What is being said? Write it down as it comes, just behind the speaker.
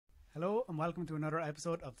Hello and welcome to another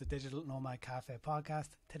episode of the Digital Nomad Cafe Podcast.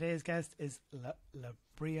 Today's guest is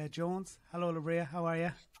Libryia Jones. Hello, Libryia. How are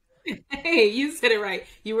you? Hey, you said it right.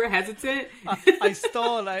 You were hesitant. I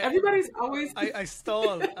stalled. Everybody's always. I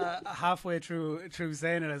stalled halfway through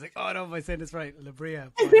saying it. I was like, oh no, am I saying this right?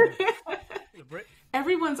 Libryia.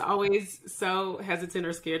 Everyone's always so hesitant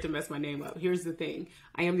or scared to mess my name up. Here's the thing.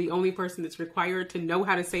 I am the only person that's required to know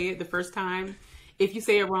how to say it the first time. If you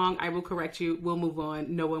say it wrong, I will correct you. We'll move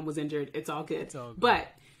on. No one was injured. It's all good. But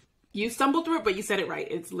you stumbled through it, but you said it right.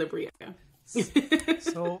 It's Libryia.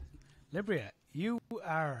 So, Libryia, you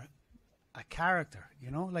are a character, you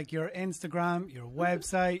know, like your Instagram, your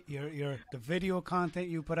website, your the video content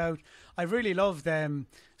you put out. I really loved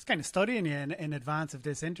just kind of studying you in advance of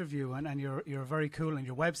this interview, and you're very cool, and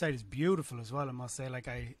your website is beautiful as well, I must say. Like,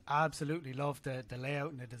 I absolutely love the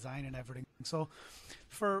layout and the design and everything. So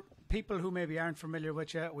for people who maybe aren't familiar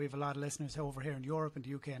with you, we have a lot of listeners over here in Europe and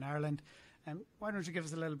the UK and Ireland. Why don't you give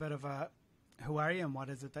us a little bit of who are you and what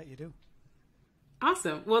is it that you do?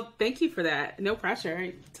 Awesome. Well, thank you for that. No pressure.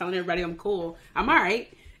 I'm telling everybody I'm cool. I'm all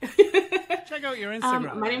right. Check out your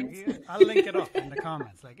Instagram. I'll link it up in the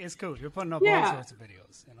comments. Like, it's cool. You're putting up all sorts of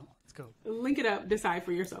videos, you know. It's cool. Link it up. Decide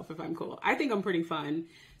for yourself if I'm cool. I think I'm pretty fun.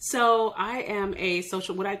 So I am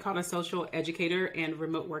what I call a social educator and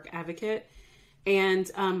remote work advocate. And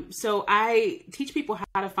so I teach people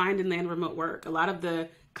how to find and land remote work. A lot of the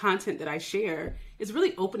content that I share is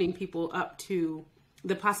really opening people up to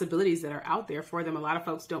the possibilities that are out there for them. A lot of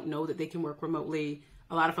folks don't know that they can work remotely.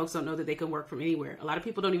 A lot of folks don't know that they can work from anywhere. A lot of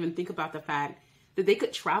people don't even think about the fact that they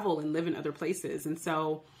could travel and live in other places. And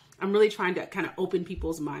so I'm really trying to kind of open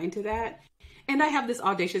people's mind to that. And I have this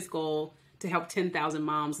audacious goal to help 10,000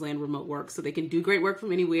 moms land remote work so they can do great work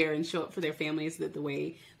from anywhere and show up for their families the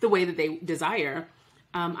way that they desire.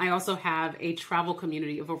 I also have a travel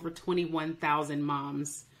community of over 21,000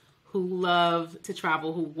 moms who love to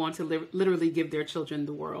travel, who want to literally give their children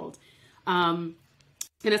the world. And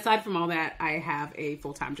aside from all that, I have a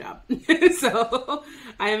full-time job. So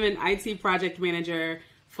I am an IT project manager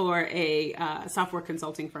for a software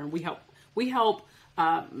consulting firm. We help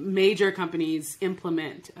major companies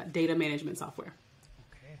implement data management software.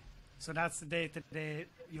 Okay. So that's the day-to-day,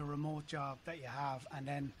 your remote job that you have. And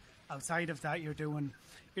then outside of that, you're doing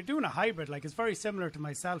a hybrid. Like, it's very similar to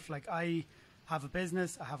myself. Like, I have a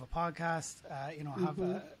business, I have a podcast, I have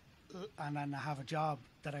and then I have a job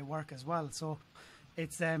that I work as well. So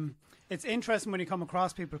it's interesting when you come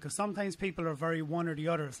across people, because sometimes people are very one or the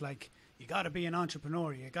other. It's like, you got to be an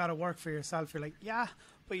entrepreneur, you got to work for yourself. You're like, yeah,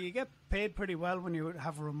 but you get paid pretty well when you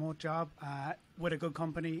have a remote job with a good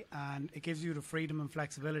company, and it gives you the freedom and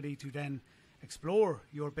flexibility to then explore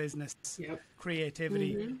your business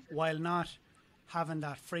creativity while not having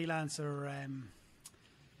that freelancer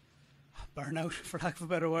burnout, for lack of a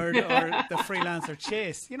better word, or the freelancer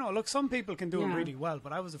chase. You know, look, some people can do it really well,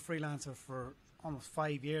 but I was a freelancer for almost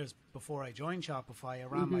 5 years before I joined Shopify. I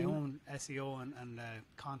ran my own SEO and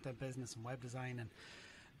content business and web design, and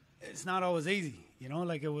it's not always easy, you know.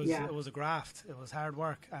 Like, it was a graft, it was hard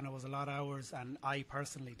work, and it was a lot of hours, and I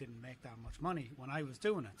personally didn't make that much money when I was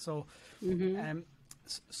doing it. So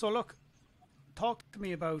so look, talk to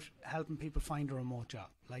me about helping people find a remote job.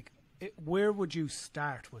 Like, where would you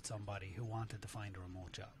start with somebody who wanted to find a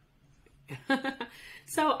remote job?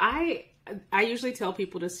 So I usually tell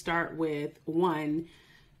people to start with, one,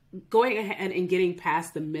 going ahead and getting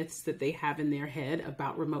past the myths that they have in their head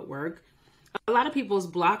about remote work. A lot of people's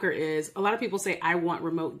blocker is, a lot of people say, I want a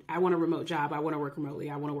remote job. I want to work remotely.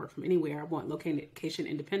 I want to work from anywhere. I want location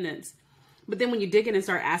independence. But then when you dig in and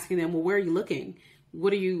start asking them, well, where are you looking?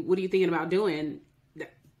 What are you thinking about doing?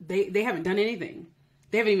 They haven't done anything.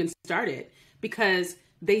 They haven't even started, because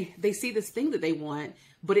they see this thing that they want,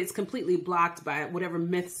 but it's completely blocked by whatever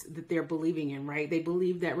myths that they're believing in, right? They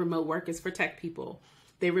believe that remote work is for tech people.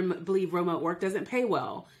 They believe remote work doesn't pay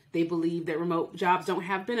well. They believe that remote jobs don't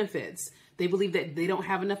have benefits. They believe that they don't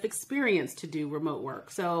have enough experience to do remote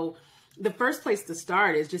work. So the first place to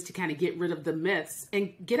start is just to kind of get rid of the myths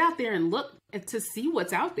and get out there and look to see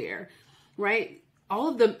what's out there, right? All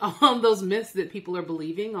of those myths that people are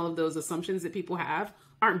believing, all of those assumptions that people have,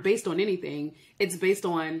 aren't based on anything. It's based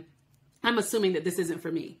on, I'm assuming that this isn't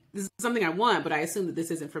for me. This is something I want, but I assume that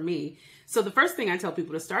this isn't for me. So the first thing I tell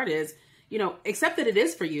people to start is, accept that it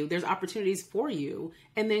is for you. There's opportunities for you,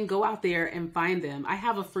 and then go out there and find them. I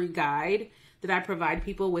have a free guide that I provide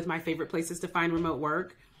people with my favorite places to find remote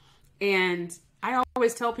work. And I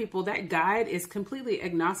always tell people that guide is completely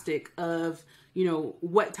agnostic of,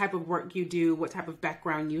 what type of work you do, what type of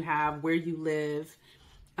background you have, where you live,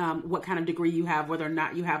 what kind of degree you have, whether or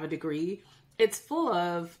not you have a degree. it's full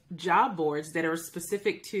of job boards that are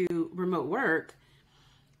specific to remote work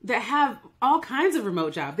that have all kinds of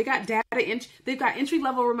remote jobs. They got they've got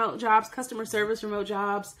entry-level remote jobs, customer service remote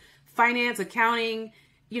jobs, finance, accounting,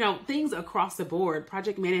 things across the board,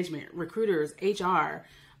 project management, recruiters, HR,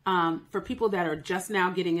 for people that are just now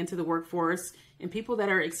getting into the workforce and people that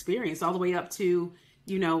are experienced all the way up to,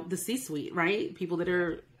 the C-suite, right? People that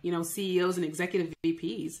are, CEOs and executive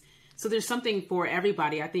VPs. So there's something for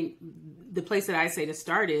everybody. I think the place that I say to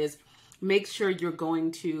start is make sure you're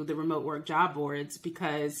going to the remote work job boards,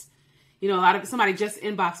 because, somebody just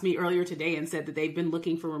inboxed me earlier today and said that they've been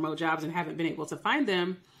looking for remote jobs and haven't been able to find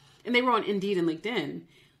them. And they were on Indeed and LinkedIn,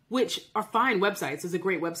 which are fine websites. It's a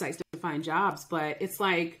great websites to find jobs, but it's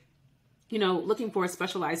like, looking for a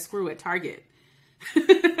specialized screw at Target.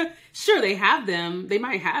 Sure, they have them. They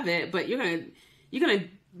might have it, but you're gonna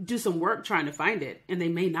do some work trying to find it, and they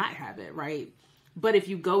may not have it, right? But if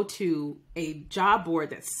you go to a job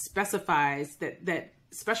board that specifies that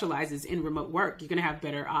specializes in remote work, you're gonna have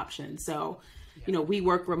better options. So, we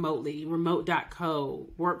work remotely, remote.co,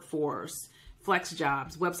 Workforce, Flex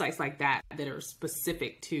Jobs, websites like that are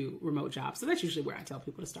specific to remote jobs. So that's usually where I tell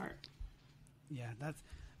people to start. Yeah,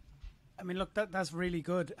 that's really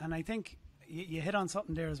good. And I think you hit on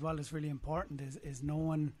something there as well that's really important is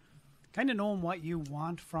knowing what you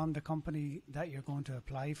want from the company that you're going to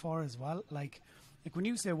apply for as well. Like when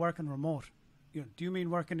you say working remote, do you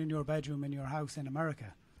mean working in your bedroom in your house in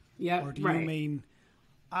America? Yeah. Or do you mean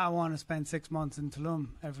I want to spend 6 months in Tulum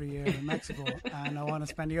every year in Mexico and I want to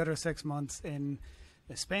spend the other 6 months in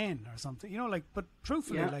Spain or something? But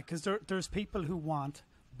truthfully, because there's people who want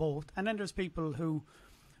both, and then there's people who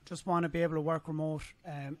just want to be able to work remote,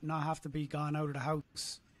 not have to be gone out of the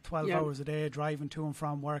house 12 hours a day driving to and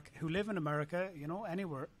from work, who live in America,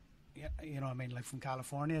 anywhere, like from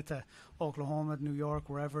California to Oklahoma, New York,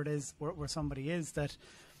 wherever it is, where somebody is, that,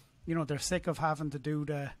 they're sick of having to do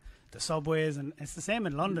the subways. And it's the same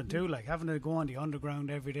in London too, like having to go on the underground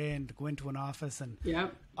every day and to go into an office and,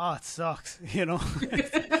 it sucks,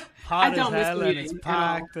 It's hot as hell and it's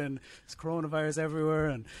packed and it's coronavirus everywhere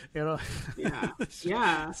and,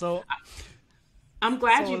 Yeah. So I'm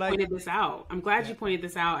glad you pointed this out. You pointed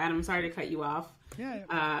this out, Adam. I'm sorry to cut you off.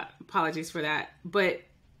 Yeah. Apologies for that. But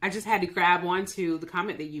I just had to grab onto the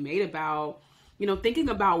comment that you made about, thinking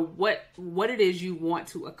about what it is you want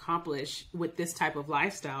to accomplish with this type of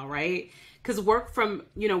lifestyle, right? Because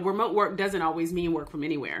remote work doesn't always mean work from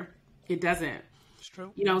anywhere. It doesn't. It's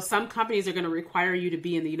true. Some companies are going to require you to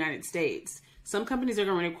be in the United States. Some companies are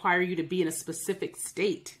going to require you to be in a specific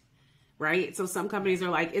state. Right? So some companies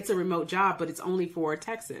are like, it's a remote job, but it's only for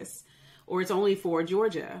Texas or it's only for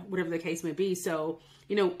Georgia, whatever the case may be. So,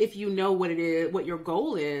 if you know what it is, what your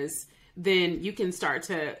goal is, then you can start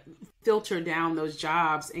to filter down those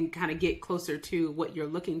jobs and kind of get closer to what you're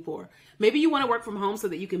looking for. Maybe you want to work from home so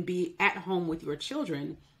that you can be at home with your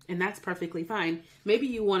children, and that's perfectly fine. Maybe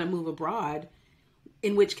you want to move abroad,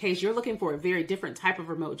 in which case you're looking for a very different type of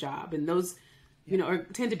remote job. And those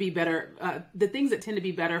tend to be better. The things that tend to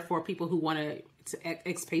be better for people who want to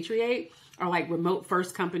expatriate are like remote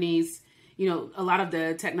first companies. A lot of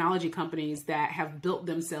the technology companies that have built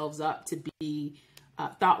themselves up to be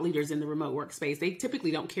thought leaders in the remote workspace. They typically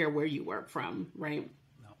don't care where you work from, right?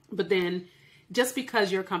 No. But then just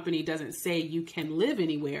because your company doesn't say you can live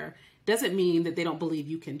anywhere doesn't mean that they don't believe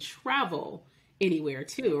you can travel anywhere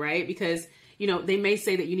too, right? Because they may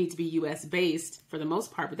say that you need to be U.S. based for the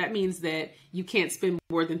most part, but that means that you can't spend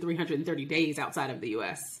more than 330 days outside of the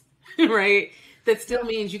U.S., right? That still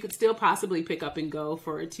means you could still possibly pick up and go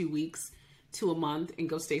for 2 weeks to a month and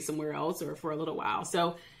go stay somewhere else or for a little while.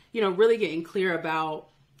 So, really getting clear about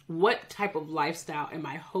what type of lifestyle am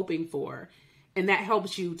I hoping for? And that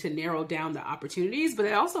helps you to narrow down the opportunities, but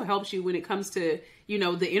it also helps you when it comes to,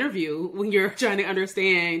 the interview, when you're trying to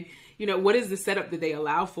understand what is the setup that they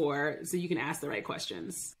allow for so you can ask the right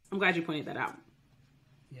questions. I'm glad you pointed that out.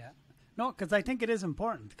 Yeah. No, because I think it is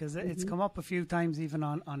important because it's come up a few times even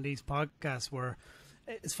on these podcasts where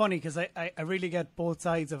it's funny because I really get both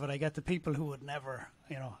sides of it. I get the people who would never,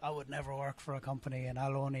 I would never work for a company and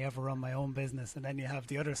I'll only ever run my own business. And then you have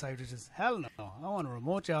the other side, which is, hell no, I want a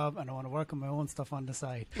remote job and I want to work on my own stuff on the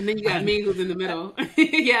side. And then you got me who's in the middle.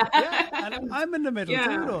 Yeah. And I'm in the middle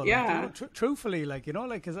too, though. Yeah. Truthfully,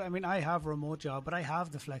 because I have a remote job, but I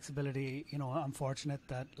have the flexibility, I'm fortunate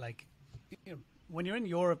that when you're in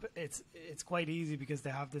Europe, it's quite easy because they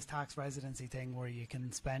have this tax residency thing where you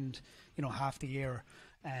can spend, half the year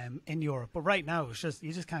in Europe. But right now,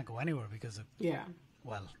 you just can't go anywhere because of,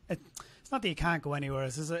 well, it's not that you can't go anywhere.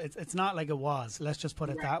 It's not like it was. Let's just put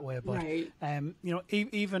it that way. But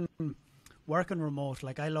even working remote,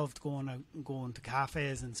 like I loved going to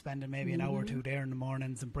cafes and spending maybe an hour or two there in the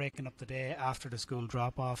mornings and breaking up the day after the school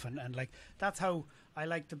drop off, and like that's how I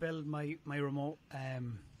like to build my remote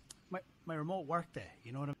my remote work day.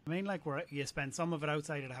 You know what I mean? Like where you spend some of it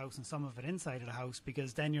outside of the house and some of it inside of the house,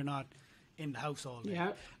 because then you're not in the house all day.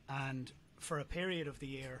 Yep. And for a period of the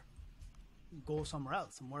year, go somewhere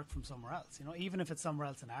else and work from somewhere else. You know, even if it's somewhere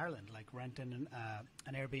else in Ireland, like renting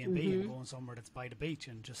an Airbnb and going somewhere that's by the beach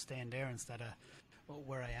and just staying there instead of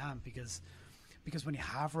where I am, because when you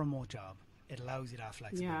have a remote job, it allows you to have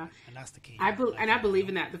flexibility, and that's the key. I believe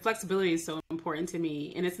in that. The flexibility is so important to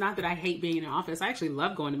me, and it's not that I hate being in an office. I actually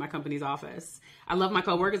love going to my company's office. I love my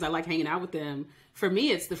coworkers. I like hanging out with them. For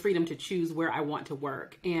me, it's the freedom to choose where I want to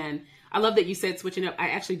work, and I love that you said switching up. I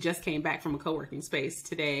actually just came back from a co-working space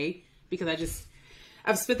today because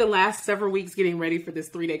I've spent the last several weeks getting ready for this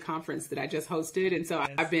 3-day conference that I just hosted, and so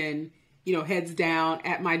I've been, heads down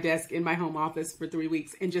at my desk in my home office for 3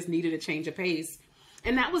 weeks and just needed a change of pace.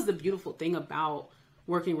 And that was the beautiful thing about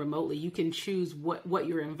working remotely. You can choose what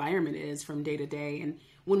your environment is from day to day. And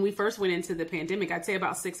when we first went into the pandemic, I'd say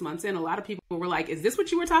about 6 months in, a lot of people were like, is this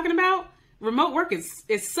what you were talking about? Remote work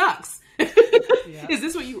it sucks. Yeah. Is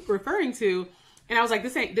this what you were referring to? And I was like,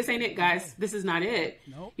 this ain't it, guys. This is not it.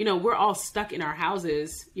 Nope. We're all stuck in our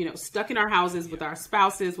houses, with our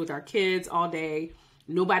spouses, with our kids all day.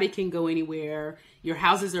 Nobody can go anywhere. Your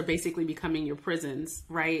houses are basically becoming your prisons,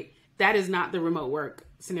 right? That is not the remote work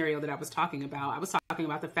scenario that I was talking about. I was talking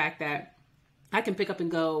about the fact that I can pick up and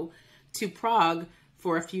go to Prague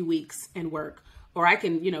for a few weeks and work, or I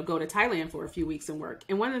can, go to Thailand for a few weeks and work.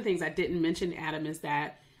 And one of the things I didn't mention, Adam, is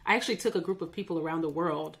that I actually took a group of people around the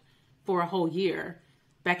world for a whole year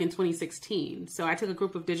back in 2016. So I took a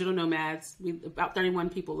group of digital nomads. About 31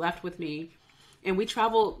 people left with me, and we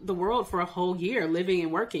traveled the world for a whole year, living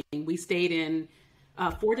and working. We stayed in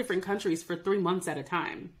 4 different countries for 3 months at a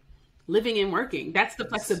time. Living and working. That's the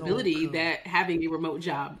flexibility so cool. that having a remote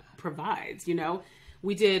job provides.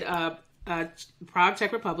 We did Prague,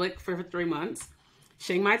 Czech Republic for 3 months,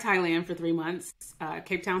 Chiang Mai, Thailand for 3 months,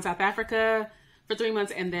 Cape Town, South Africa for 3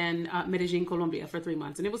 months, and then Medellin, Colombia for 3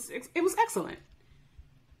 months. And it was excellent.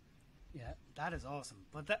 Yeah, that is awesome.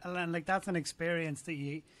 But that's an experience that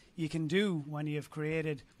you can do when you've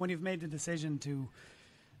made the decision to,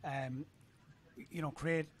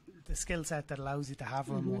 create the skill set that allows you to have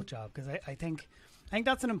a remote job. Because I think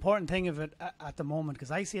that's an important thing of it at the moment,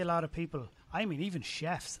 because I see a lot of people, even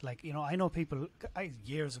chefs, I know people,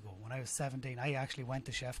 years ago when I was 17, I actually went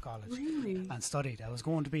to chef college and studied. I was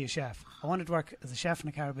going to be a chef. I wanted to work as a chef in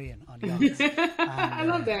the Caribbean on yachts. I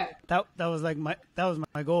love that. That was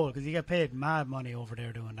my goal, because you get paid mad money over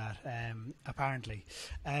there doing that, apparently.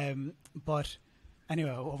 But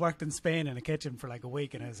anyway, I worked in Spain in a kitchen for like a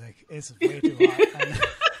week, and I was like, this is way too hot. And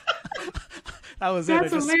that was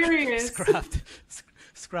That's it. I just hilarious.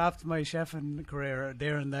 Scrapped my chefing career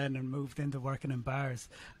there and then and moved into working in bars.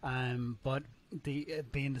 But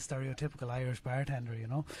being the stereotypical Irish bartender,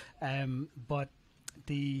 but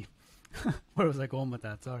where was I going with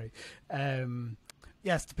that? Sorry.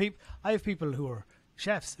 Yes, I have people who are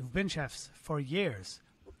chefs, who've been chefs for years,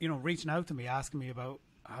 reaching out to me, asking me about,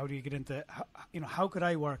 how do you get into, how could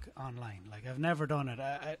I work online? Like, I've never done it,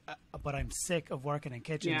 but I'm sick of working in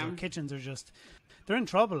kitchens. Yeah. Or kitchens are they're in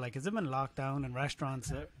trouble. Like, it's been lockdown, and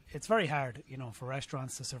restaurants, it's very hard, for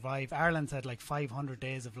restaurants to survive. Ireland's had like 500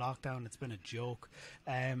 days of lockdown. It's been a joke.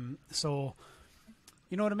 So,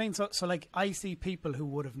 you know what I mean? So like, I see people who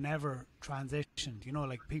would have never transitioned,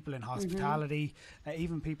 like people in hospitality,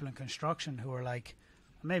 even people in construction who are like,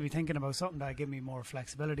 maybe thinking about something that give me more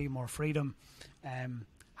flexibility, more freedom.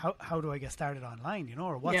 How do I get started online,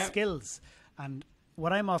 or what skills? And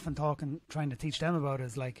what I'm often trying to teach them about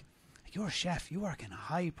is like, you're a chef, you work in a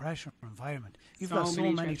high pressure environment. You've got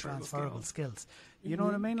so many transferable skills. You know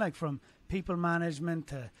what I mean? Like, from people management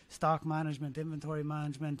to stock management, inventory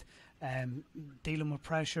management, dealing with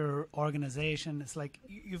pressure, organization. It's like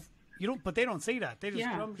but they don't see that. They just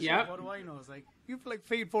come, what do I know? It's like, you've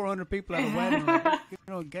feed 400 people at a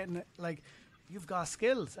wedding, getting it, like, you've got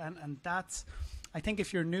skills, and that's, I think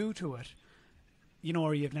if you're new to it,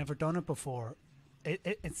 or you've never done it before,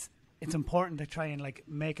 it's important to try and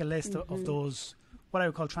make a list of those, what I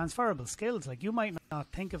would call transferable skills. Like, you might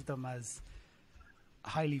not think of them as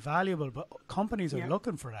highly valuable, but companies are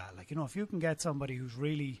looking for that. Like, if you can get somebody who's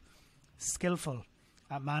really skillful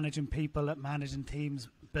at managing people, at managing teams,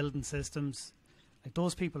 building systems, like,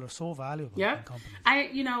 those people are so valuable in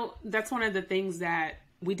companies. That's one of the things that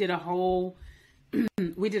we did a whole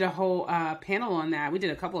panel on that. We did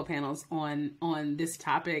a couple of panels on this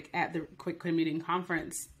topic at the Quick Commuting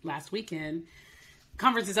Conference last weekend,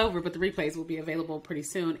 conference is over, but the replays will be available pretty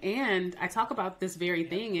soon. And I talk about this very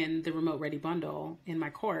thing in the Remote Ready Bundle in my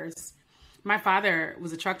course. My father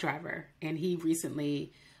was a truck driver, and he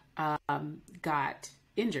recently got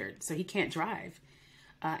injured, so he can't drive.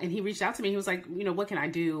 And he reached out to me. He was like, what can I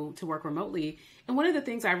do to work remotely? And one of the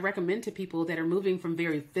things I recommend to people that are moving from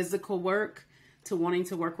very physical work to wanting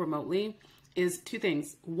to work remotely is two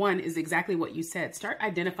things. One is exactly what you said. Start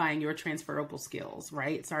identifying your transferable skills,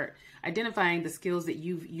 right? Start identifying the skills that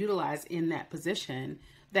you've utilized in that position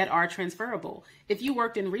that are transferable. If you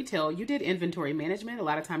worked in retail, you did inventory management. A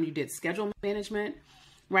lot of time you did schedule management,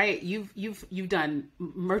 right? You've done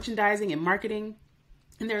merchandising and marketing.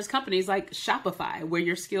 And there's companies like Shopify where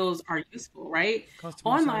your skills are useful, right?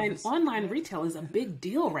 Online retail is a big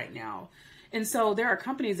deal right now. And so there are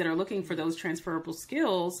companies that are looking for those transferable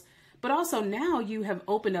skills, but also now you have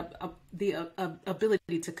opened up the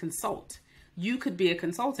ability to consult. You could be a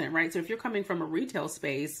consultant, right? So if you're coming from a retail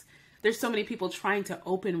space, there's so many people trying to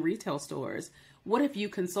open retail stores. What if you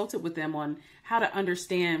consulted with them on how to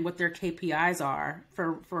understand what their KPIs are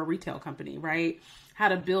for a retail company, right? How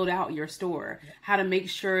to build out your store, how to make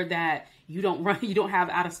sure that you don't have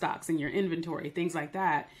out of stocks in your inventory, things like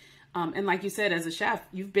that. And like you said, as a chef,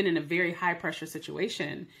 you've been in a very high pressure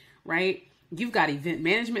situation, right? You've got event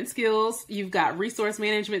management skills, you've got resource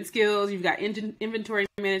management skills, you've got inventory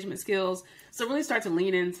management skills. So really start to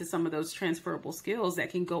lean into some of those transferable skills that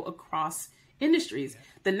can go across industries. Yeah.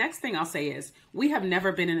 The next thing I'll say is we have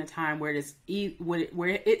never been in a time where it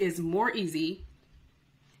is more easy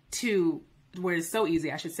to, where it's so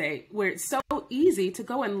easy, I should say, where it's so easy to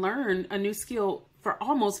go and learn a new skill for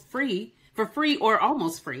free or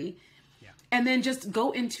almost free. And then just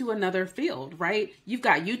go into another field, right? You've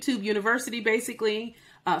got YouTube University, basically.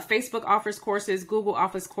 Facebook offers courses, Google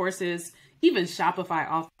offers courses, even Shopify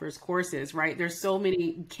offers courses, right? There's so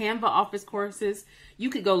many. Canva offers courses. You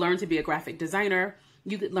could go learn to be a graphic designer.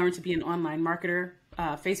 You could learn to be an online marketer,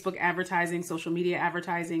 Facebook advertising, social media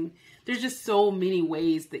advertising. There's just so many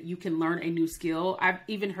ways that you can learn a new skill. I've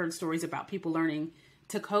even heard stories about people learning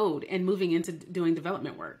to code and moving into doing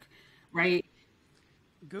development work, right?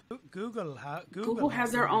 Google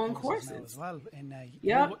has their own courses as well in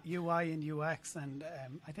UI and UX, and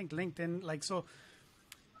I think LinkedIn.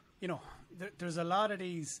 There's a lot of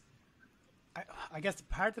these. I guess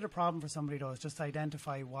part of the problem for somebody though is just to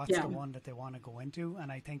identify what's the one that they want to go into,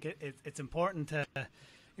 and I think it's important to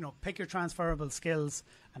pick your transferable skills,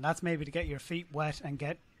 and that's maybe to get your feet wet and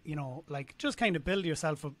get just kind of build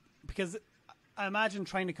yourself up, because I imagine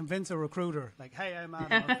trying to convince a recruiter, like, hey, I'm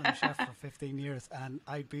Adam, I've been a chef for 15 years and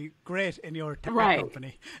I'd be great in your tech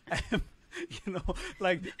company. That's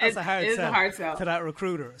a hard sell to that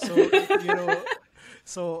recruiter.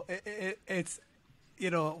 So, it's,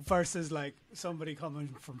 versus like somebody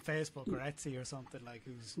coming from Facebook or Etsy or something, like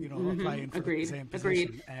who's, applying for the same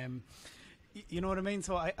position. You know what I mean?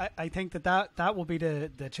 So I think that will be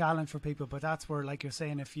the challenge for people, but that's where, like you're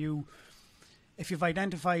saying, if you've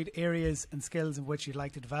identified areas and skills in which you'd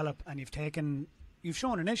like to develop, and you've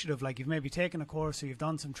shown initiative, like you've maybe taken a course or you've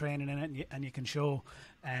done some training in it, and you can show,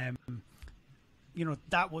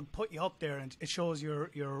 that would put you up there, and it shows your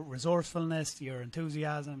resourcefulness, your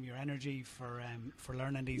enthusiasm, your energy for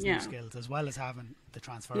learning these new skills, as well as having the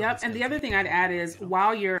transfer. Yep. And the other thing I'd add is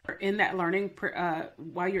while you're in that learning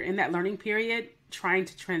period, trying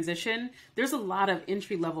to transition, there's a lot of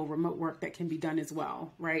entry-level remote work that can be done as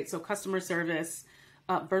well, right? So customer service,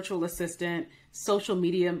 virtual assistant, social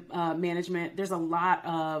media management. There's a lot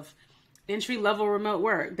of entry-level remote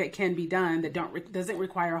work that can be done that doesn't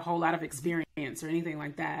require a whole lot of experience or anything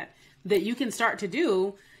like that you can start to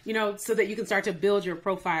do, so that you can start to build your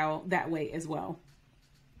profile that way as well.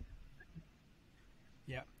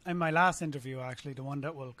 Yeah. In my last interview, actually, the one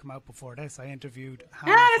that will come out before this, I interviewed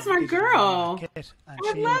Hannah. That's my girl. I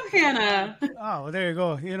love Hannah. Oh, well, there you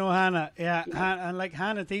go. Hannah. Yeah.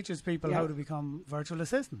 Hannah teaches people how to become virtual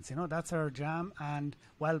assistants. That's her jam, and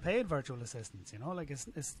well-paid virtual assistants.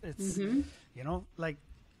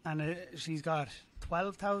 And she's got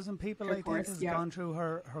 12,000 people, I think, has gone through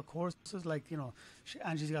her courses.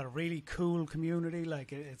 And she's got a really cool community.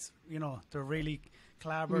 It's they're really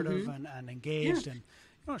collaborative and engaged, and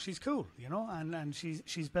she's cool, and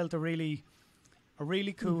she's built a really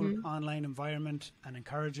cool online environment, an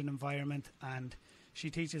encouraging environment, and she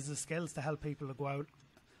teaches the skills to help people to go out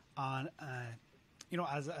on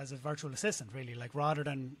as a virtual assistant, really, rather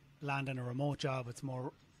than landing a remote job. It's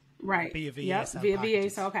more via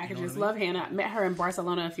VSL packages. Love Hannah. Met her in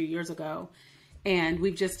Barcelona a few years ago, and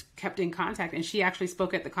we've just kept in contact, and she actually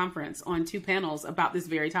spoke at the conference on 2 panels about this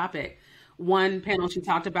very topic. One panel she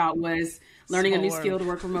talked about was learning a new Small skill world. to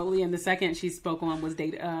work remotely, and the second she spoke on was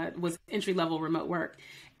was entry level remote work.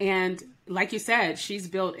 And like you said, she's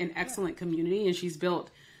built an excellent community, and she's built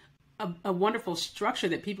a wonderful structure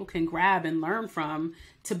that people can grab and learn from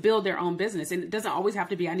to build their own business. And it doesn't always have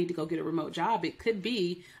to be, I need to go get a remote job. It could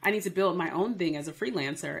be, I need to build my own thing as a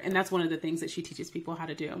freelancer. And that's one of the things that she teaches people how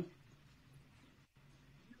to do.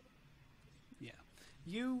 Yeah.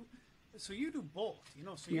 So you do both, you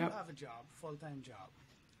know, so you Yep. have a job, full-time job,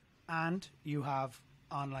 and you have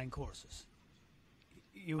online courses.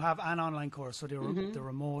 You have an online course, so the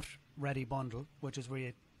remote ready bundle, which is where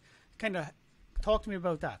you kind of talk to me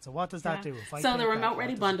about that. So what does that do? If I So take the that, remote what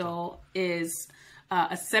ready does it do? bundle is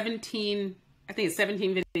a 17, I think it's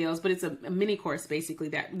 17 videos, but it's a mini course basically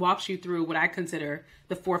that walks you through what I consider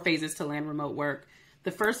the 4 phases to land remote work.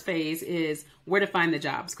 The first phase is where to find the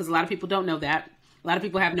jobs, because a lot of people don't know that. A lot of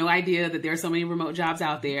people have no idea that there are so many remote jobs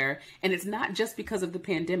out there. And it's not just because of the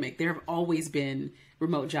pandemic. There have always been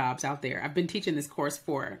remote jobs out there. I've been teaching this course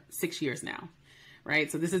for 6 years now,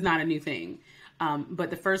 right? So this is not a new thing.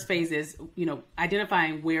 But the first phase is, you know,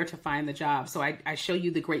 identifying where to find the job. So I show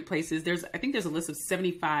you the great places. I think there's a list of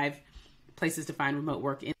 75 places to find remote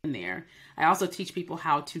work in there. I also teach people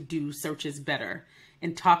how to do searches better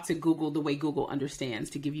and talk to Google the way Google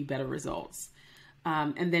understands to give you better results.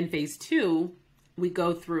 And then phase 2, we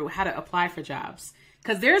go through how to apply for jobs.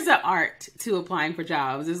 Because there's an art to applying for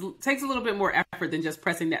jobs. It takes a little bit more effort than just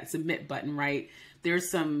pressing that submit button, right?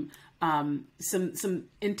 There's some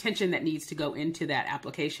intention that needs to go into that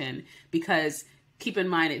application, because keep in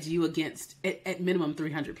mind it's you against at minimum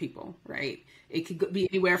 300 people, right? It could be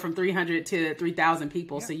anywhere from 300 to 3,000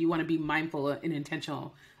 people. Yeah. So you want to be mindful and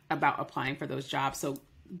intentional about applying for those jobs. So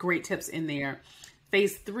great tips in there.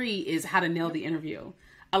 Phase 3 is how to nail the interview.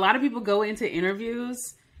 A lot of people go into interviews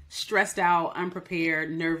stressed out, unprepared,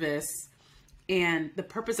 nervous. And the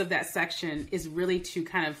purpose of that section is really to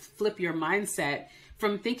kind of flip your mindset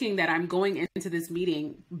from thinking that I'm going into this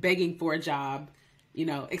meeting begging for a job, you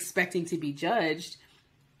know, expecting to be judged,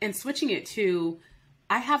 and switching it to,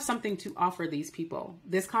 I have something to offer these people.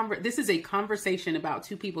 This is a conversation about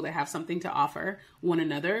 2 people that have something to offer one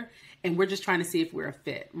another, and we're just trying to see if we're a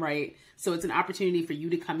fit, right? So it's an opportunity for you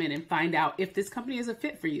to come in and find out if this company is a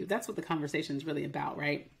fit for you. That's what the conversation is really about,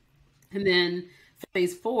 right? And then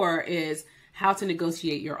phase 4 is how to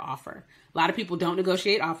negotiate your offer. A lot of people don't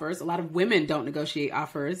negotiate offers. A lot of women don't negotiate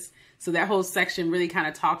offers. So that whole section really kind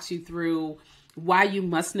of talks you through why you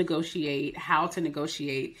must negotiate, how to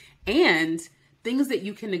negotiate, and things that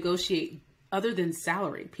you can negotiate other than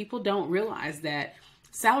salary. People don't realize that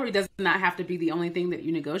salary does not have to be the only thing that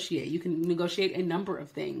you negotiate. You can negotiate a number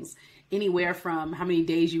of things, anywhere from how many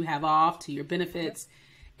days you have off to your benefits.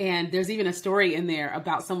 And there's even a story in there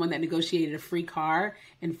about someone that negotiated a free car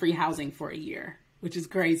and free housing for a year, which is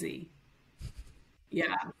crazy.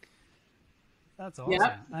 Yeah. That's awesome.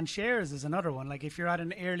 Yep. And shares is another one. Like if you're at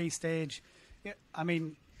an early stage, I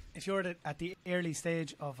mean, if you're at the early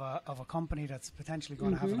stage of a company that's potentially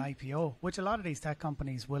going to have an IPO, which a lot of these tech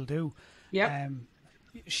companies will do,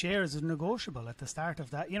 shares is negotiable at the start of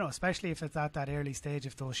that, you know, especially if it's at that early stage,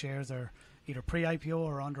 if those shares are either pre-IPO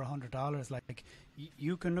or under $100, like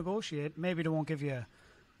you can negotiate. Maybe they won't give you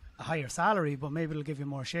a higher salary, but maybe it'll give you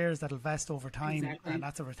more shares that'll vest over time. Exactly. And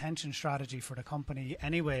that's a retention strategy for the company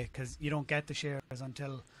anyway, because you don't get the shares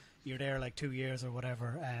until you're there like 2 years or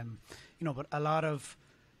whatever. You know, but a lot of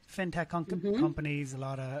fintech companies, a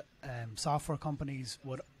lot of software companies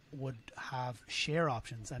would have share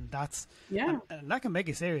options, and that's and that can make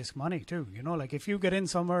you serious money too. You know, like if you get in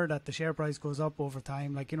somewhere that the share price goes up over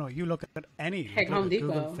time, like, you know, you look at any Home Depot,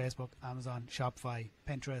 Google, Facebook, Amazon, Shopify,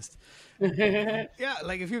 Pinterest. Yeah,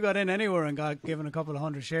 like if you got in anywhere and got given a couple of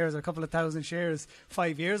hundred shares or a couple of thousand shares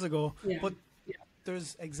 5 years ago, but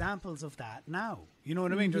there's examples of that now. You know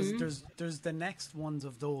what I mean? There's the next ones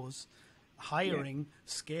of those hiring,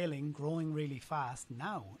 scaling, growing really fast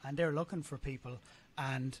now, and they're looking for people.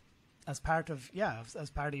 And as part of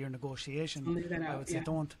your negotiation, I would say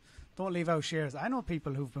don't leave out shares. I know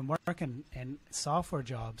people who've been working in software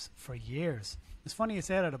jobs for years. It's funny you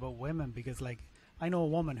say that about women, because like I know a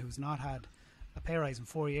woman who's not had a pay rise in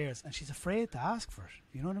 4 years, and she's afraid to ask for it.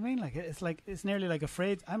 You know what I mean? Like it's nearly like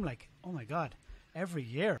afraid. I'm like, oh my God, every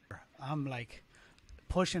year I'm like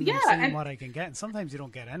pushing and seeing what I can get, and sometimes you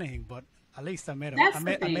don't get anything, but at least I made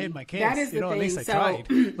my case. That is the thing. At least I tried.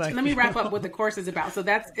 Like, let me wrap up what the course is about. So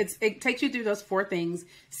it takes you through those 4 things.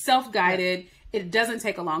 Self-guided. Yeah. It doesn't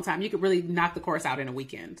take a long time. You could really knock the course out in a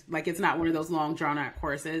weekend. Like it's not one of those long drawn out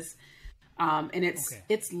courses. And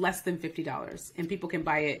it's less than $50, and people can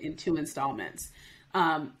buy it in 2 installments.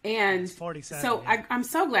 And it's 47, so yeah. I'm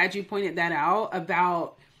so glad you pointed that out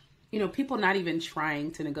about, people not even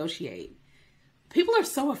trying to negotiate. People are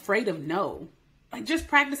so afraid of no. Like, just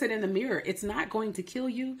practice it in the mirror. It's not going to kill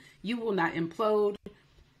you. You will not implode.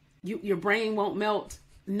 Your brain won't melt.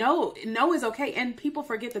 No is okay. And people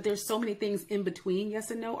forget that there's so many things in between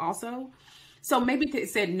yes and no also. So maybe they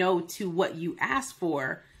said no to what you asked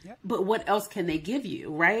for, yep. But what else can they give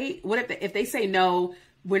you, right? What if they say no,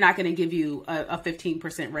 we're not going to give you a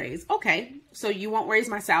 15% raise. Okay, so you won't raise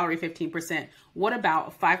my salary 15%. What about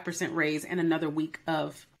a 5% raise and another week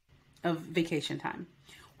of vacation time?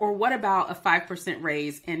 Or what about a 5%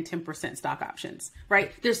 raise and 10% stock options,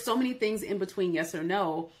 right? There's so many things in between yes or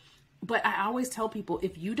no. But I always tell people,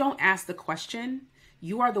 if you don't ask the question,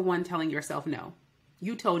 you are the one telling yourself no.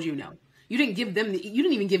 You told you no. You didn't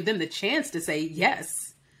even give them the chance to say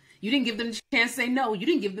yes. You didn't give them the chance to say no. You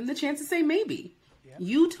didn't give them the chance to say maybe. Yeah.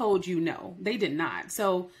 You told you no. They did not.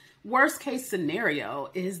 So worst case scenario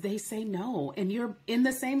is they say no, and you're in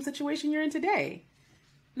the same situation you're in today.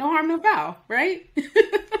 No harm, no foul, right?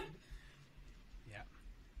 Yeah.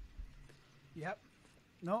 Yep.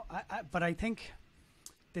 No, but I think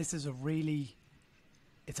this is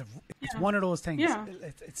it's one of those things. Yeah.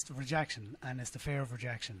 It's the rejection, and it's the fear of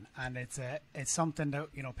rejection, and it's something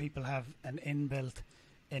that people have an inbuilt,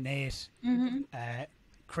 innate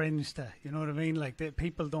cringe to. You know what I mean? Like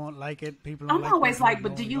people don't like it. People. Don't I'm always like,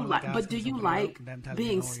 but do you like? But do you like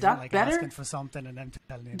being stuck better? Asking for something and then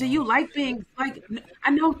telling you. Do you like being like?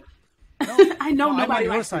 I know. No, I know nobody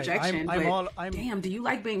likes side. rejection, damn, do you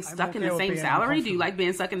like being stuck in the same salary? Do you like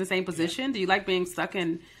being stuck in the same position? Yeah. Do you like being stuck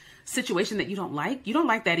in a situation that you don't like? You don't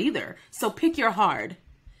like that either. So pick your hard.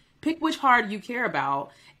 Pick which hard you care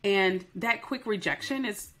about. And that quick rejection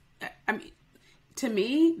is, to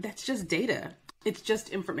me, that's just data. It's just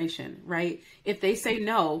information, right? If they say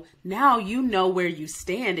no, now you know where you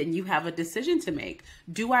stand and you have a decision to make.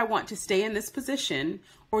 Do I want to stay in this position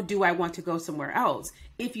or do I want to go somewhere else?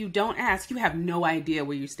 If you don't ask, you have no idea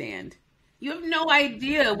where you stand. You have no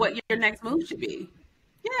idea what your next move should be.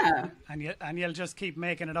 Yeah. And you'll just keep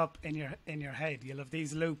making it up in your head. You'll have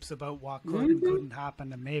these loops about what could and couldn't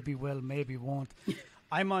happen and maybe will, maybe won't.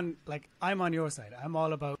 I'm on your side. I'm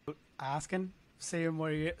all about asking. Seeing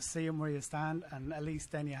where you stand, and at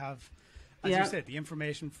least then you have, as you said, the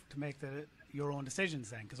information to make your own decisions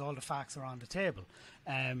then, because all the facts are on the table.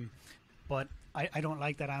 But I don't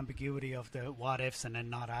like that ambiguity of the what ifs and then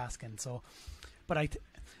not asking. So, but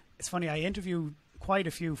it's funny. I interview quite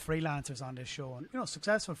a few freelancers on this show, and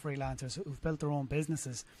successful freelancers who've built their own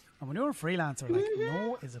businesses. And when you're a freelancer, like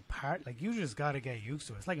no is a part. Like you just got to get used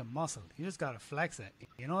to it. It's like a muscle. You just got to flex it.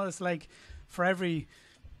 It's like for every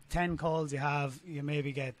 10 calls you have, you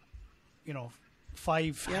maybe get,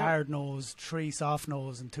 5 hard no's, 3 soft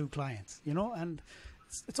no's, and 2 clients, and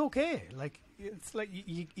it's okay. Like, it's like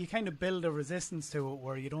you kind of build a resistance to it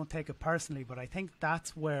where you don't take it personally. But I think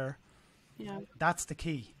that's where, that's the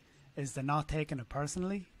key, is the not taking it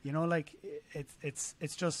personally. Like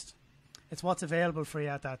it's just, it's what's available for you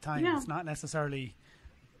at that time. Yeah. It's not necessarily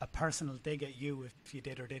a personal dig at you if you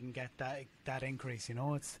did or didn't get that increase.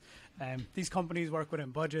 It's these companies work within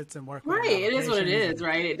budgets and work right. It is what it is,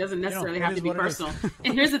 right? It doesn't necessarily have to be personal.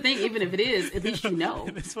 And here's the thing: even if it is, at least you know,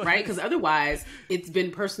 right? Because otherwise, it's been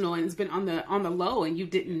personal and it's been on the low, and you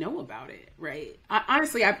didn't know about it, right?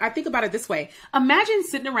 Honestly, I think about it this way: imagine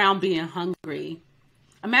sitting around being hungry.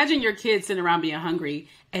 Imagine your kids sitting around being hungry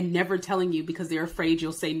and never telling you because they're afraid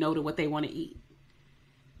you'll say no to what they want to eat.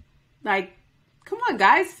 Like, come on,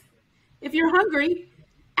 guys. If you're hungry,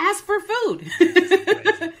 ask for food.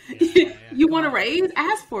 You want a raise?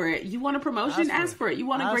 Ask for it. You want a promotion? Ask for it. You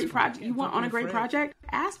want a great project? You want on a great project?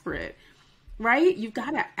 Ask for it. Right? You've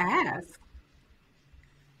got to ask.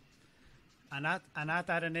 And at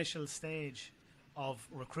that initial stage of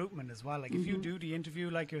recruitment as well, like if you do the interview,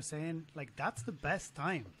 like you're saying, like that's the best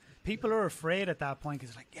time. People are afraid at that point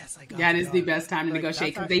because like, yes, I got it. That is the best time to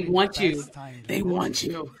negotiate because they want you. They want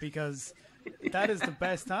you. Because that is the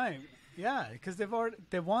best time. Yeah, because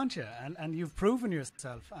they want you, and you've proven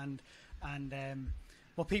yourself, and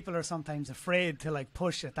but people are sometimes afraid to like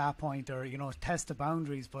push at that point or test the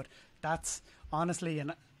boundaries. But that's honestly,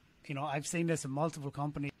 and I've seen this in multiple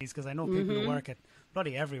companies because I know people who work at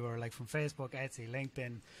bloody everywhere, like from Facebook, Etsy,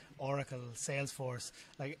 LinkedIn, Oracle, Salesforce.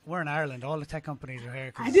 Like we're in Ireland, all the tech companies are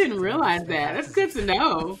here. I didn't realize that. That's good to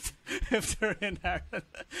know. If they're in Ireland,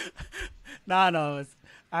 no.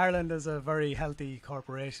 Ireland is a very healthy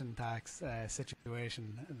corporation tax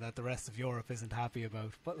situation that the rest of Europe isn't happy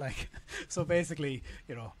about. But like, so basically,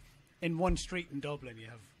 in one street in Dublin, you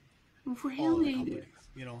have Really?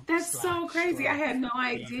 You know, That's Slack, so crazy. I Stripe, had no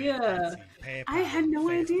eBay, idea. Etsy, PayPal, I had no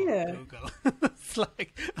Facebook, idea. Google. It's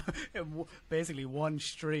like basically one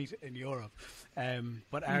street in Europe.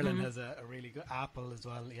 But Ireland has a really good, Apple as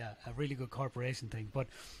well. Yeah, a really good corporation thing. But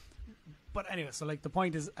anyway, so like the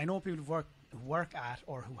point is, I know people who work at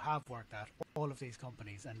or who have worked at all of these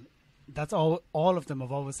companies, and that's all of them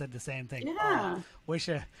have always said the same thing. Yeah. Oh, wish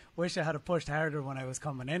I had pushed harder when I was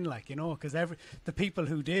coming in, like, you know, because the people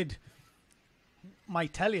who did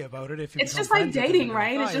might tell you about it. If you it's just like dating,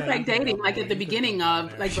 right? It's just like dating, like at the beginning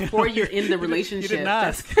of, like before you're in the relationship. You didn't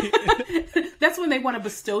ask. That's when they want to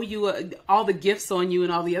bestow you all the gifts on you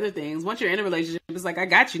and all the other things. Once you're in a relationship, it's like, I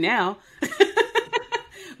got you now.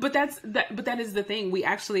 But that is the thing. We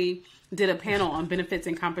actually did a panel on benefits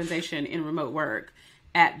and compensation in remote work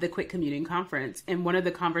at the Quit Commuting Conference. And one of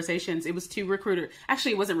the conversations, it was two recruiters.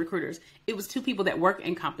 Actually, it wasn't recruiters. It was two people that work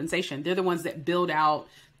in compensation. They're the ones that build out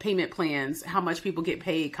payment plans, how much people get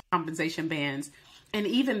paid, compensation bands. And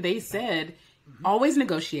even they said, always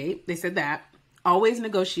negotiate. They said that. Always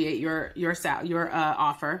negotiate your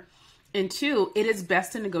offer. And two, it is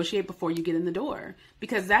best to negotiate before you get in the door,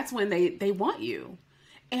 because that's when they want you.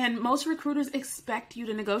 And most recruiters expect you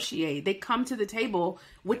to negotiate. They come to the table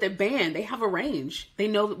with a band. They have a range. They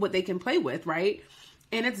know what they can play with, right?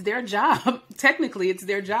 And it's their job. Technically, it's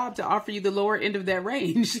their job to offer you the lower end of that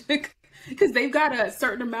range because they've got a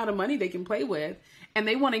certain amount of money they can play with. And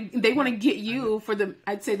they want to get you for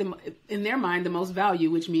I'd say in their mind, the most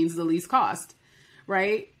value, which means the least cost,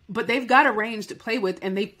 right? But they've got a range to play with,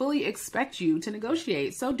 and they fully expect you to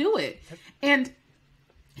negotiate. So do it. And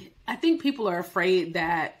I think people are afraid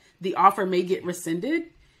that the offer may get rescinded.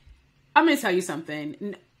 I'm going to tell you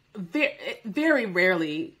something. Very, very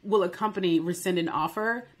rarely will a company rescind an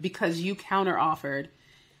offer because you counter-offered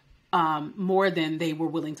more than they were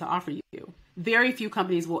willing to offer you. Very few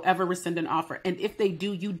companies will ever rescind an offer. And if they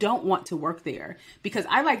do, you don't want to work there. Because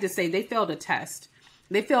I like to say they failed a test.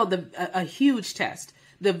 They failed a huge test.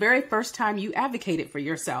 The very first time you advocated for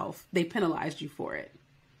yourself, they penalized you for it.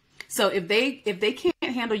 So if they can't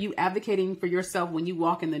handle you advocating for yourself when you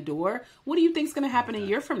walk in the door, what do you think is going to happen a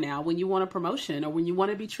year from now when you want a promotion, or when you want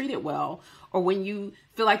to be treated well, or when you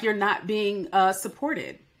feel like you're not being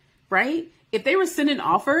supported, right? If they rescind an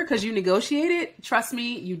offer because you negotiated, trust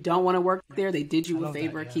me, you don't want to work there. They did you a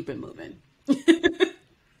favor. Keep it moving.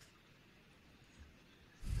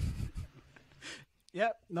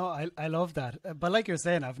 Yeah, no, I love that. But like you're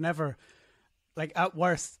saying, I've never, like, at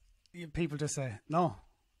worst, people just say no.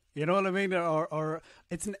 You know what I mean? Or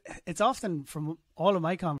it's often, from all of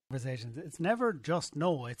my conversations, it's never just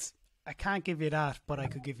no. It's, I can't give you that, but I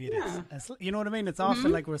could give you this. It's, you know what I mean? It's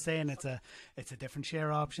often like we're saying, it's a different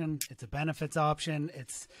share option, it's a benefits option,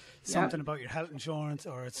 it's something about your health insurance,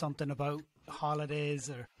 or it's something about holidays,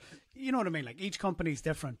 or you know what I mean? Like, each company's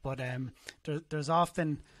different, but there's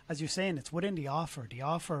often, as you're saying, it's within the offer. The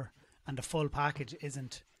offer and the full package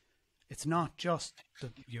it's not just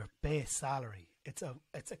your base salary. It's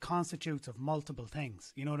a constitutes of multiple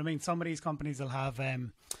things. You know what I mean? Some of these companies will have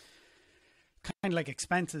kind of like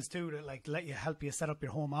expenses too, to like help you set up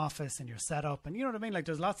your home office and your setup, and you know what I mean? Like,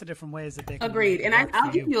 there's lots of different ways that they can. Agreed. And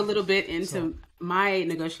I'll give you a little bit into my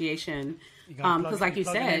negotiation, because like you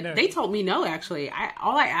said, they told me no. Actually,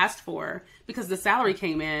 all I asked for, because the salary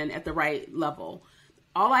came in at the right level,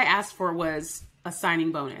 all I asked for was a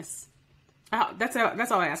signing bonus. That's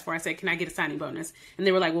all I asked for. I said, can I get a signing bonus? And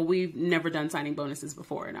they were like, well, we've never done signing bonuses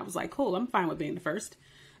before. And I was like, cool, I'm fine with being the first.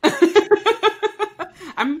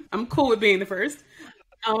 I'm cool with being the first.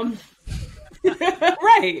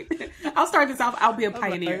 Right. I'll start this off. I'll be a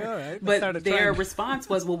pioneer. Like, right, but their response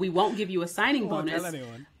was, well, we won't give you a signing bonus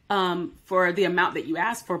for the amount that you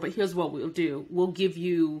asked for. But here's what we'll do. We'll give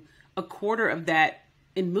you a quarter of that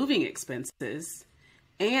in moving expenses,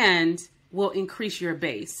 and we'll increase your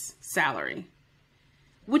base salary,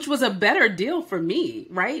 which was a better deal for me,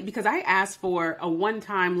 right? Because I asked for a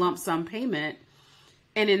one-time lump sum payment,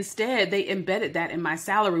 and instead they embedded that in my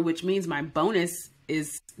salary, which means my bonus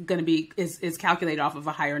is going to be is calculated off of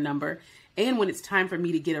a higher number. And when it's time for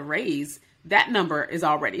me to get a raise, that number is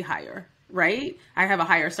already higher, right? I have a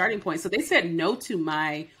higher starting point. So they said no to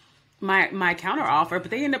my counter offer, but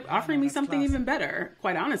they ended up offering me something even better,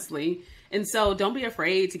 quite honestly. And so don't be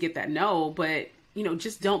afraid to get that no, but, you know,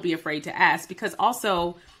 just don't be afraid to ask, because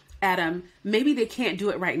also, Adam, maybe they can't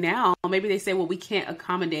do it right now. Maybe they say, well, we can't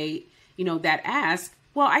accommodate, you know, that ask.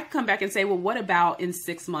 Well, I can come back and say, well, what about in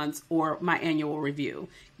 6 months or my annual review?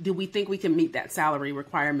 Do we think we can meet that salary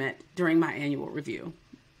requirement during my annual review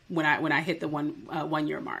when I hit the 1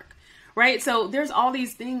 year mark? Right. So there's all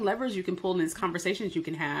these levers you can pull in these conversations you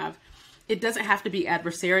can have. it doesn't have to be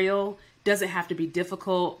adversarial, doesn't have to be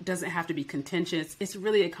difficult, doesn't have to be contentious. It's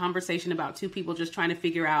really a conversation about two people just trying to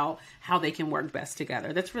figure out how they can work best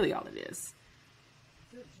together. That's really all it is.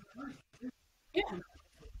 Yeah.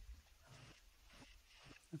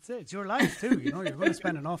 That's it. It's your life too. You're going to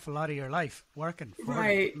spend an awful lot of your life working for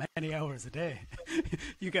Right. many hours a day.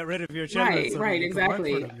 You get rid of your children, Right, so right, you can work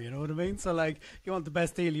exactly. for them. You know what I mean? So like, you want the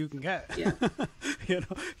best deal you can get. Yeah.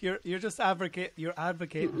 You're just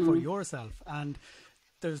advocating for yourself, and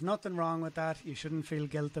there's nothing wrong with that. You shouldn't feel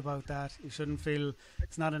guilt about that. You shouldn't feel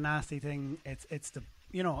it's not a nasty thing. It's the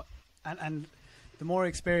and the more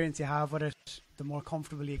experience you have with it, the more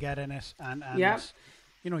comfortable you get in it, and Yep.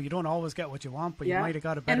 you don't always get what you want, but you Yeah. might have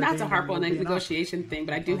got a better And not to deal harp than on the you'll be not. negotiation thing,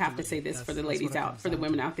 but I do have to say this for the That's ladies what it out, comes for the down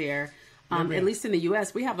women to. out there. Libryia. At least in the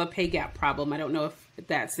U.S., we have a pay gap problem. I don't know if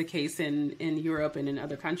that's the case in Europe and in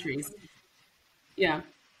other countries. Yeah.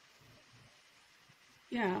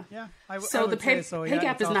 Yeah. Yeah, I So the would say pay, so, pay yeah.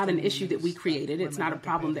 gap It's is not an often issue that we used created. It's women not a don't get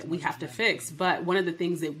problem paid that as we much have as to men. fix. But one of the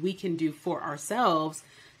things that we can do for ourselves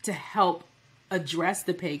to help address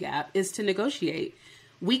the pay gap is to negotiate.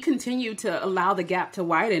 We continue to allow the gap to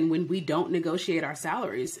widen when we don't negotiate our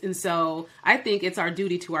salaries. And so I think it's our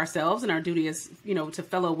duty to ourselves and our duty as, to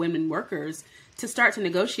fellow women workers to start to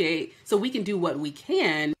negotiate so we can do what we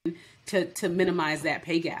can to minimize that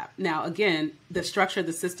pay gap. Now, again, the structure of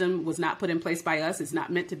the system was not put in place by us. It's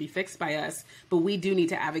not meant to be fixed by us, but we do need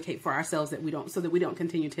to advocate for ourselves so that we don't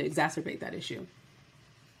continue to exacerbate that issue.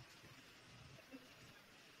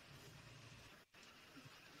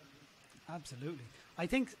 Absolutely. I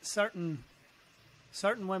think certain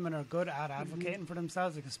women are good at advocating for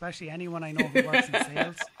themselves, like especially anyone I know who works in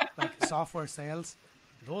sales, like software sales.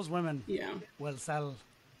 Those women Yeah. will sell,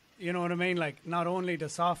 you know what I mean? Like not only the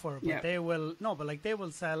software, but Yeah. they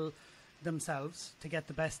will sell themselves to get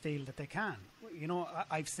the best deal that they can.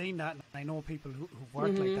 I've seen that, and I know people who've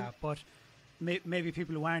worked like that, but maybe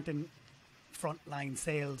people who aren't in frontline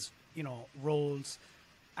sales, roles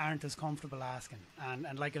aren't as comfortable asking.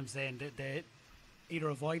 And like I'm saying, they either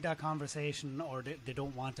avoid that conversation or they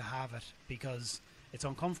don't want to have it because it's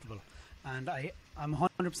uncomfortable. And I'm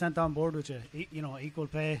 100% on board with you. Equal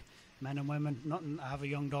pay, men and women. Nothing. I have a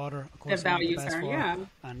young daughter. Of course, That I want the values best her, for yeah.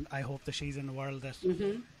 and I hope that she's in the world that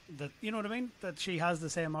you know what I mean. That she has the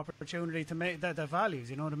same opportunity to make that values.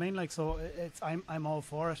 You know what I mean. Like so, I'm all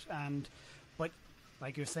for it. But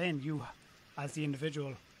like you're saying, you as the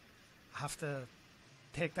individual have to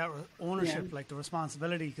take that ownership, Yeah. like the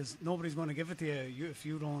responsibility, because nobody's going to give it to you if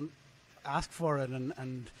you don't ask for it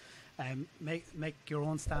and make your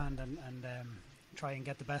own stand and try and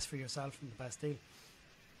get the best for yourself and the best deal.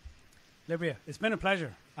 Libryia, it's been a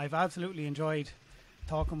pleasure. I've absolutely enjoyed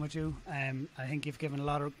talking with you. I think you've given a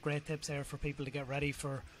lot of great tips there for people to get ready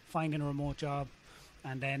for finding a remote job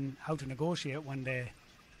and then how to negotiate when they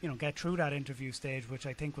get through that interview stage, which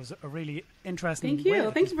I think was a really interesting. Thank you. way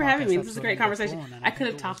that Thank this you for having me. podcast This was a episode great got conversation. going, and I think could have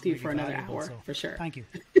it was talked to you really for another valuable, hour, so for sure. Thank you.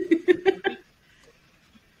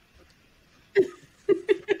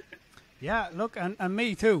 Yeah, look, and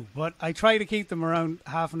me too, but I try to keep them around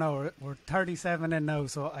half an hour. We're 37 in now,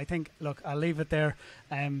 so I think, look, I'll leave it there.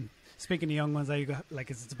 Speaking of young ones,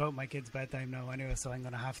 it's about my kids' bedtime now anyway, so I'm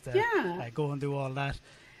going to have to go and do all that.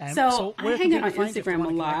 So I where hang can out on people find you if they Instagram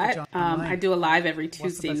a want to connect with lot. you online? I do a live every What's the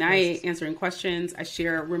Tuesday best night places? answering questions. I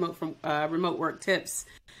share remote work tips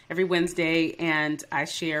every Wednesday, and I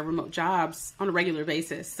share remote jobs on a regular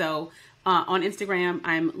basis. So on Instagram,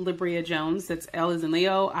 I'm Libryia Jones. That's L as in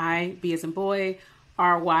Leo, I, B as in boy,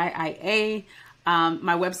 RYIA.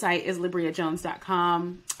 My website is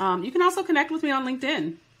LibryiaJones.com. You can also connect with me on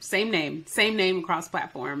LinkedIn. Same name across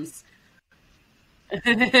platforms.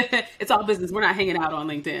 It's all business. We're not hanging out on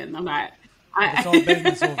LinkedIn. I'm not. It's all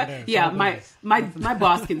business over there. It's Yeah, all my business. my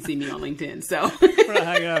boss can see me on LinkedIn. So We're not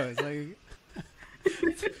hanging out. It's like...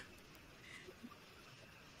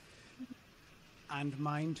 And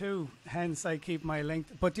mine too. Hence, I keep my link.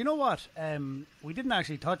 But you know what? We didn't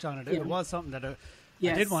actually touch on it. Yeah. It was something that I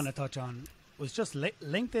Yes. did want to touch on. Was just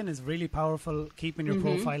LinkedIn is really powerful. Keeping your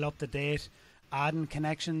profile up to date, adding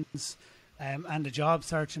connections, and the job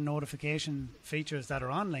search and notification features that are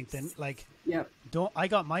on LinkedIn. Like, Yep. I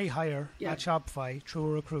got my hire Yeah. at Shopify through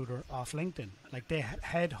a recruiter off LinkedIn. Like they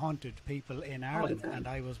headhunted people in Ireland, time. and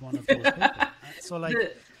I was one of those people. So like.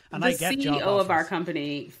 The I get job CEO of our offers.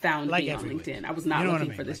 company found Like me on every week. LinkedIn. I was not You know what I looking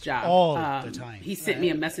mean? for this Like, job. all the time. He sent me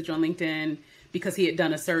a message on LinkedIn because he had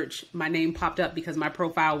done a search. My name popped up because my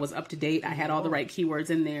profile was up to date. I had all the right keywords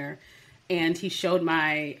in there. And he showed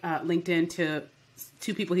my LinkedIn to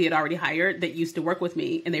two people he had already hired that used to work with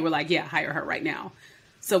me. And they were like, yeah, hire her right now.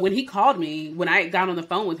 So when he called me, when I got on the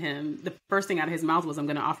phone with him, the first thing out of his mouth was, I'm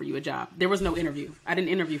going to offer you a job. There was no interview. I didn't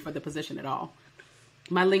interview for the position at all.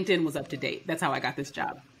 My LinkedIn was up to date. That's how I got this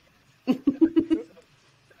job.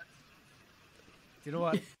 You know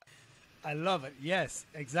what? I love it. Yes,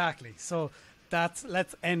 exactly. So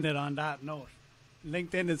let's end it on that note.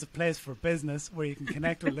 LinkedIn is a place for business where you can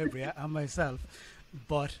connect with Libryia and myself,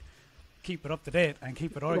 but keep it up to date and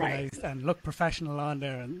keep it organized and look professional on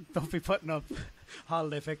there, and don't be putting up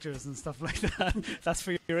holiday pictures and stuff like that. That's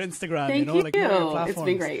for your Instagram. Thank you. Like your platforms. It's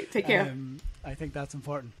been great. Take care. I think that's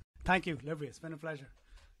important. Thank you, Libryia. It's been a pleasure.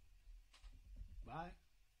 Bye.